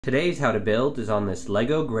Today's how to build is on this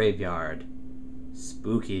Lego graveyard.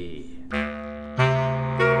 Spooky.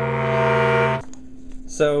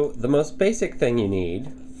 So the most basic thing you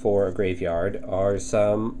need for a graveyard are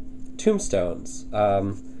some tombstones.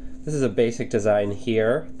 This is a basic design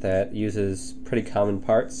here that uses pretty common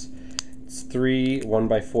parts. It's 3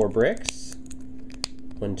 1x4 bricks,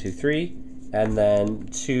 1, 2, 3, and then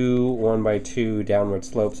 2 1x2 downward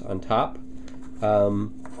slopes on top.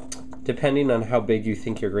 Depending on how big you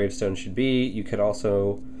think your gravestone should be, you could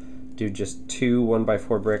also do just 2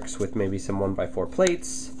 1x4 bricks with maybe some 1x4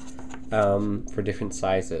 plates for different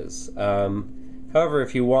sizes. However,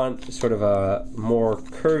 if you want sort of a more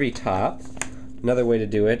curvy top, another way to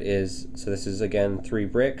do it is, so this is again 3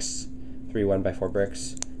 bricks, 3 1x4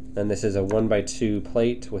 bricks, then this is a 1x2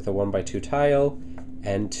 plate with a 1x2 tile,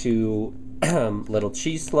 and 2 little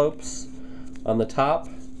cheese slopes on the top.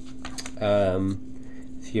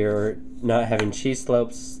 If you're not having cheese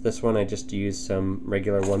slopes, this one I just used some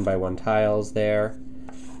regular 1x1 tiles there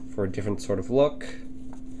for a different sort of look.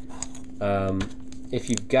 If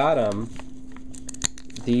you've got them,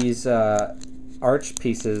 these arch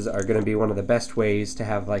pieces are going to be one of the best ways to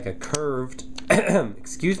have like a curved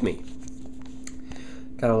excuse me,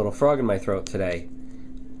 got a little frog in my throat today,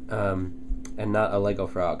 and not a Lego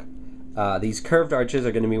frog. These curved arches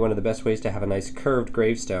are going to be one of the best ways to have a nice curved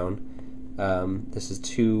gravestone. This is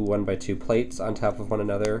 2 1x2 plates on top of one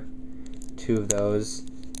another, 2 of those,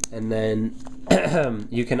 and then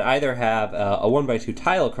you can either have a 1x2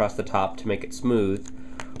 tile across the top to make it smooth,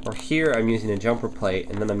 or here I'm using a jumper plate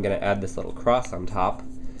and then I'm going to add this little cross on top.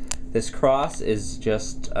 This cross is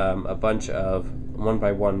just a bunch of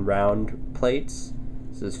 1x1 round plates.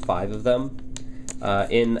 This is 5 of them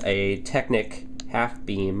in a Technic half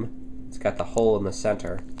beam. It's got the hole in the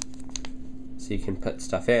center, so you can put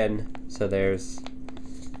stuff in. So there's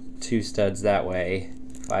 2 studs that way,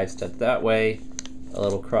 5 studs that way, a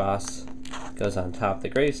little cross goes on top of the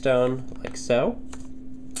gravestone, like so.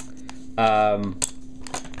 You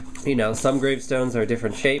know, some gravestones are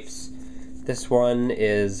different shapes. This one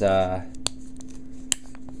is 2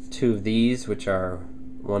 of these, which are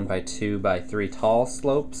 1x2x3 tall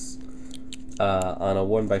slopes on a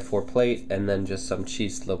 1x4 plate, and then just some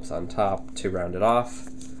cheese slopes on top to round it off.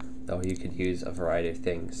 Though you could use a variety of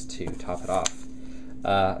things to top it off.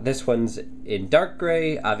 This one's in dark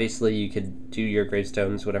gray. Obviously you could do your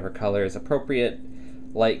gravestones whatever color is appropriate.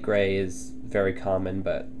 Light gray is very common,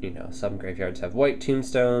 but you know, some graveyards have white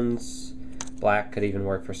tombstones. Black could even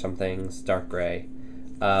work for some things, dark gray.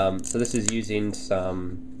 So this is using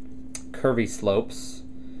some curvy slopes.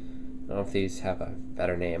 I don't know if these have a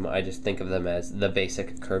better name. I just think of them as the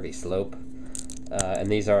basic curvy slope.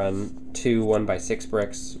 And these are on 2 1x6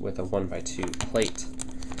 bricks with a 1x2 plate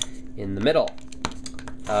in the middle.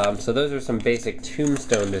 So those are some basic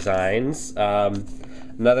tombstone designs.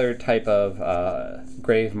 Another type of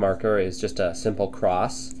grave marker is just a simple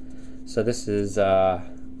cross. So this is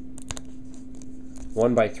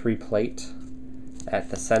 1x3 plate at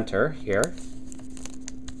the center here.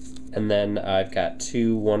 And then I've got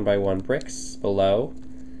 2 1x1 bricks below,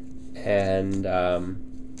 and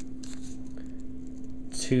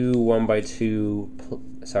 2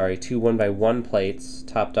 1x1 plates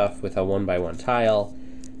topped off with a 1x1 tile,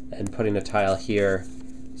 and putting a tile here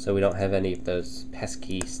so we don't have any of those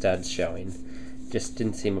pesky studs showing. Just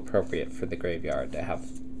didn't seem appropriate for the graveyard to have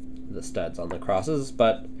the studs on the crosses,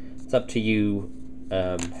 but it's up to you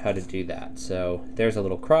how to do that. So there's a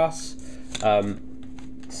little cross.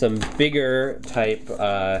 Some bigger type,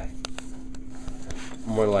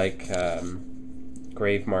 more like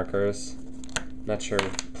grave markers. Not sure,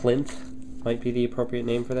 plinth might be the appropriate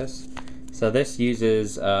name for this. So this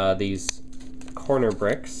uses these corner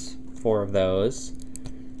bricks, 4 of those,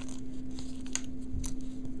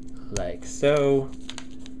 like so,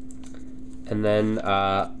 and then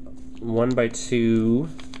 1x2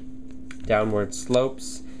 downward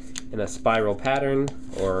slopes in a spiral pattern,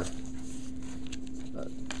 or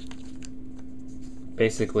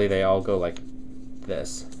basically they all go like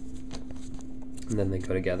this, and then they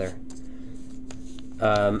go together.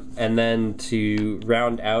 And then to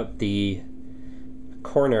round out the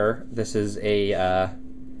corner, this is a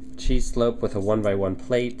cheese slope with a 1x1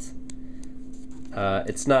 plate.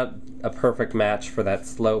 It's not a perfect match for that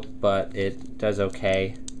slope, but it does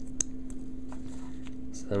okay.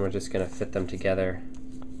 So then we're just going to fit them together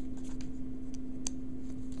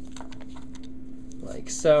like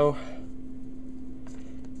so.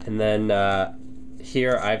 And then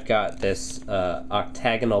here I've got this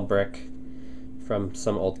octagonal brick from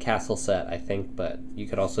some old castle set, I think, but you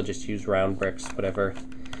could also just use round bricks, whatever.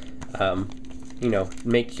 You know,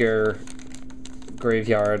 make your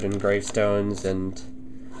graveyard and gravestones and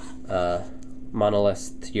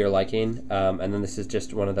monoliths to your liking. And then this is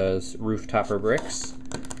just one of those roof topper bricks.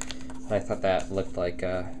 I thought that looked like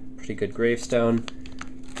a pretty good gravestone.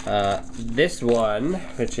 This one,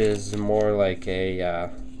 which is more like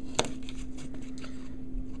a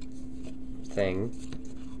thing.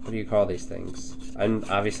 What do you call these things? I'm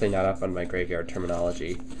obviously not up on my graveyard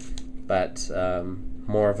terminology, but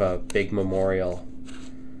more of a big memorial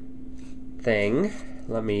thing.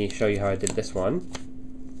 Let me show you how I did this one.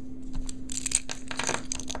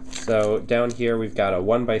 So down here we've got a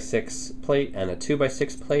 1x6 plate and a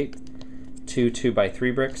 2x6 plate, two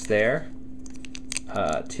 2x3 bricks there,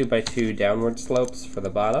 2x2 downward slopes for the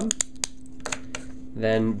bottom.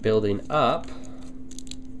 Then building up,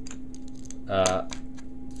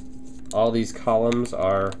 all these columns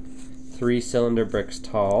are 3 cylinder bricks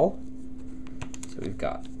tall. So we've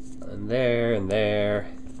got and there and there.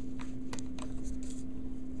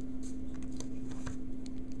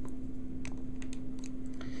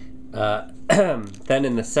 Then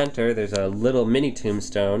in the center there's a little mini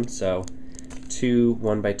tombstone, so 2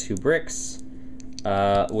 1x2 bricks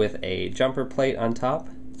with a jumper plate on top,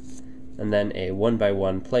 and then a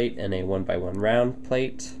 1x1 plate and a 1x1 round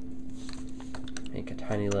plate. Make a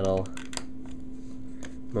tiny little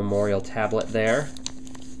memorial tablet there.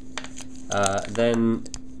 Then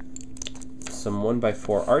some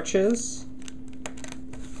 1x4 arches.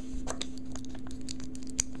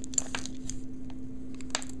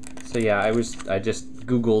 So yeah, I just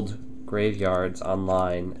Googled graveyards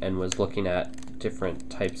online and was looking at different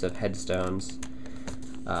types of headstones.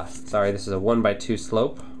 Sorry, this is a 1x2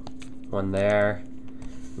 slope. One there,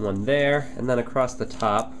 and then across the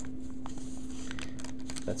top,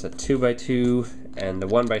 that's a 2x2 and the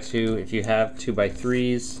 1x2. If you have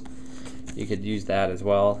 2x3s, you could use that as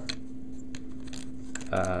well.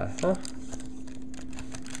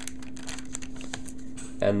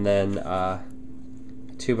 And then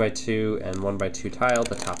 2x2 and 1x2 tile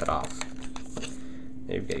to top it off.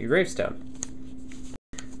 There you've got your gravestone.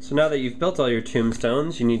 So now that you've built all your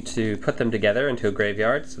tombstones, you need to put them together into a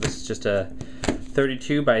graveyard. So this is just a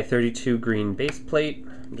 32x32 green base plate.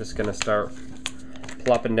 I'm just going to start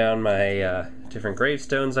plopping down my different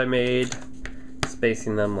gravestones I made,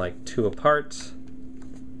 spacing them like 2 apart.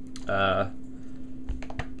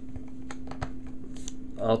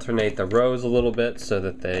 Alternate the rows a little bit so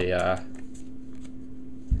that they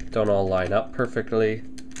don't all line up perfectly.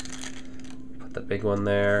 Put the big one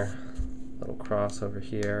there, little cross over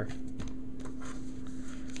here.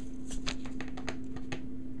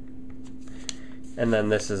 And then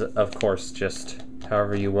this is, of course, just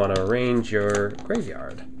however you want to arrange your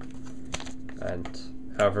graveyard, and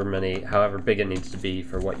however big it needs to be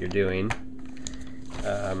for what you're doing.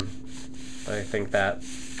 I think that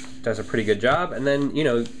does a pretty good job. And then, you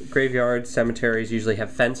know, graveyards, cemeteries usually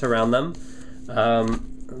have fence around them.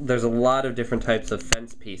 There's a lot of different types of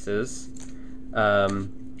fence pieces.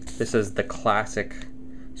 This is the classic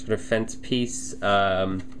sort of fence piece.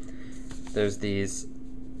 There's these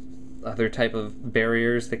other type of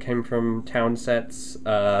barriers that came from town sets.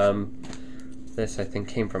 This I think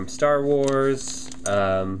came from Star Wars.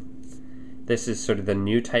 This is sort of the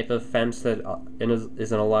new type of fence that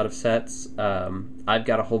is in a lot of sets. I've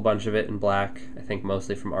got a whole bunch of it in black, I think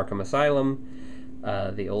mostly from Arkham Asylum,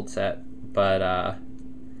 the old set, but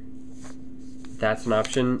that's an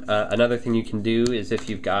option. Another thing you can do is if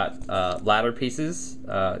you've got ladder pieces,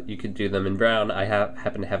 you could do them in brown. I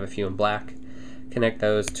happen to have a few in black. Connect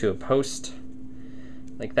those to a post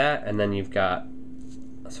like that, and then you've got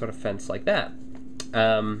a sort of fence like that.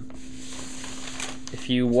 If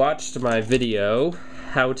you watched my video,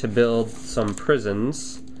 how to build some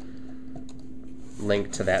prisons,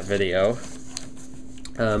 link to that video.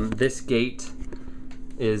 This gate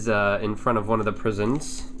is in front of one of the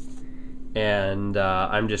prisons, and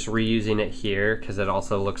I'm just reusing it here because it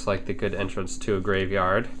also looks like the good entrance to a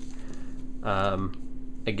graveyard.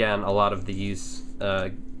 Again, a lot of these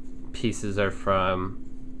pieces are from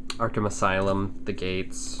Arkham Asylum, the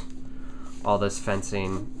gates, all this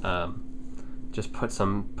fencing. Just put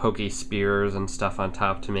some pokey spears and stuff on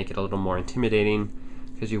top to make it a little more intimidating,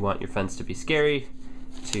 because you want your fence to be scary,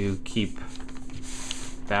 to keep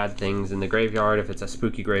bad things in the graveyard if it's a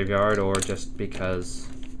spooky graveyard, or just because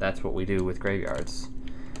that's what we do with graveyards.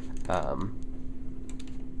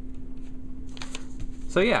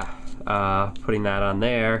 So yeah, putting that on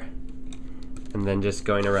there, and then just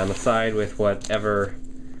going around the side with whatever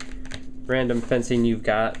random fencing you've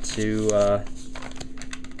got to,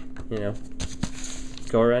 you know,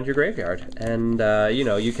 go around your graveyard. And, you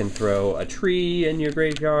know, you can throw a tree in your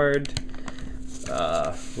graveyard,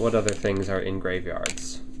 What other things are in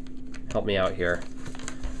graveyards? Help me out here.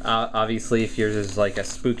 Obviously, if yours is like a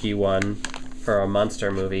spooky one for a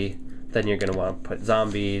monster movie, then you're going to want to put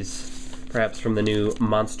zombies, perhaps from the new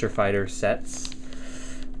Monster Fighter sets,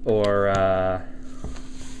 or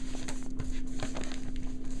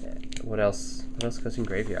what else? What else goes in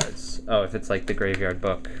graveyards? Oh, if it's like the graveyard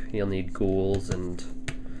book, you'll need ghouls and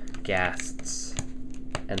ghasts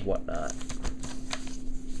and whatnot.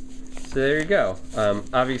 So there you go.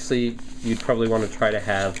 Obviously, you'd probably want to try to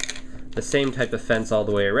have the same type of fence all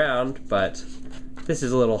the way around, but this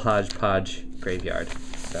is a little hodgepodge graveyard,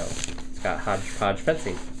 so it's got hodgepodge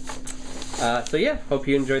fencing. So yeah, hope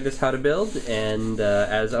you enjoyed this how to build, and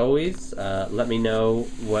as always, let me know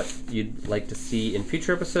what you'd like to see in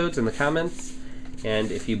future episodes in the comments,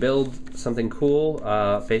 and if you build something cool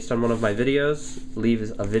based on one of my videos,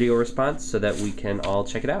 leave a video response so that we can all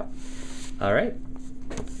check it out. Alright,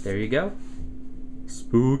 there you go.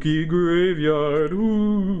 Spooky graveyard,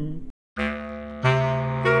 woo!